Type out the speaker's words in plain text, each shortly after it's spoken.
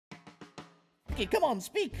Jackie, come on,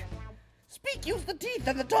 speak. Speak, use the teeth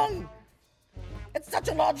and the tongue. It's such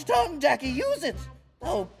a large tongue, Jackie, use it.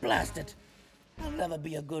 Oh, blast it. I'll never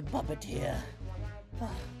be a good puppeteer. Oh,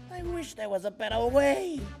 I wish there was a better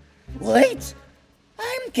way. Wait,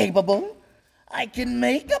 I'm capable. I can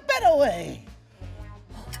make a better way.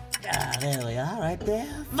 Ah, there we are, right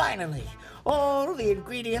there. Finally, all the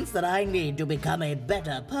ingredients that I need to become a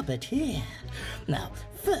better puppeteer. Now,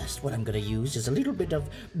 first, what I'm going to use is a little bit of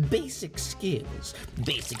basic skills.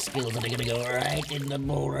 Basic skills that are going to go right in the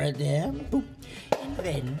bowl right there. Boom. And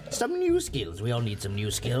then some new skills. We all need some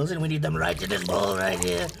new skills, and we need them right in this bowl right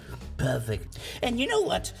here. Perfect. And you know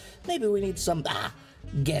what? Maybe we need some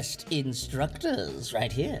guest instructors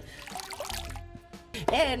right here.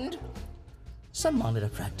 And some monitor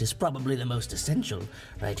practice, probably the most essential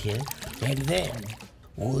right here. And then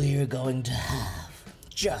we're going to have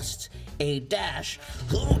just a dash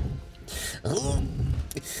of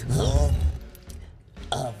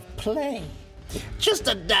play. Just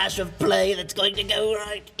a dash of play that's going to go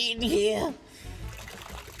right in here.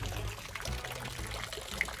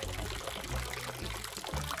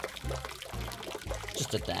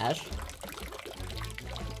 Just a dash.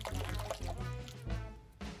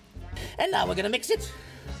 And now we're gonna mix it.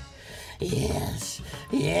 Yes,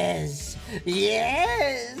 yes,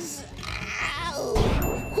 yes. Ow.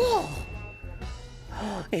 Whew.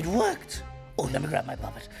 It worked. Oh, let me grab my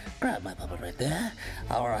puppet. Grab my puppet right there.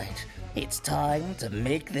 All right, it's time to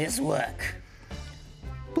make this work.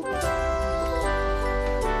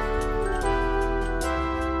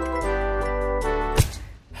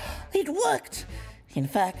 It worked. In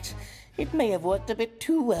fact, it may have worked a bit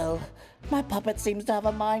too well. My puppet seems to have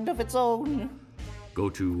a mind of its own. Go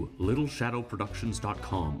to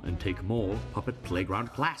littleshadowproductions.com and take more puppet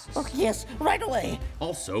playground classes. Oh, yes, right away.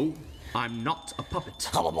 Also, I'm not a puppet.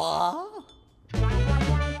 Blah, blah, blah.